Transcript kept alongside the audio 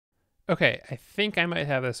Okay, I think I might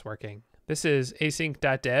have this working. This is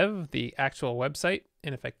async.dev, the actual website.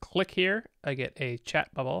 And if I click here, I get a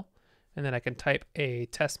chat bubble. And then I can type a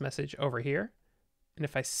test message over here. And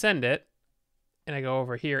if I send it, and I go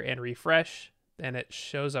over here and refresh, then it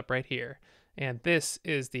shows up right here. And this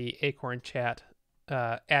is the Acorn Chat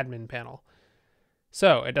admin panel.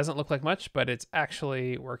 So it doesn't look like much, but it's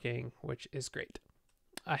actually working, which is great.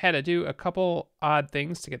 I had to do a couple odd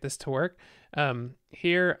things to get this to work.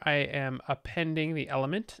 Here I am appending the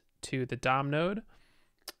element to the DOM node,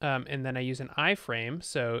 and then I use an iframe.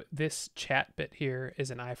 So this chat bit here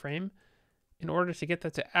is an iframe. In order to get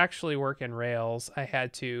that to actually work in Rails, I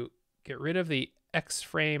had to get rid of the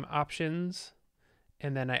xframe options,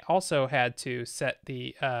 and then I also had to set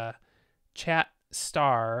the chat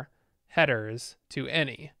star headers to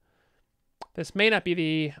any. This may not be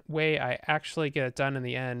the way I actually get it done in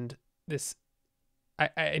the end.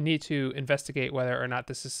 I need to investigate whether or not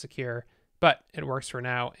this is secure, but it works for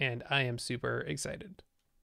now, and I am super excited.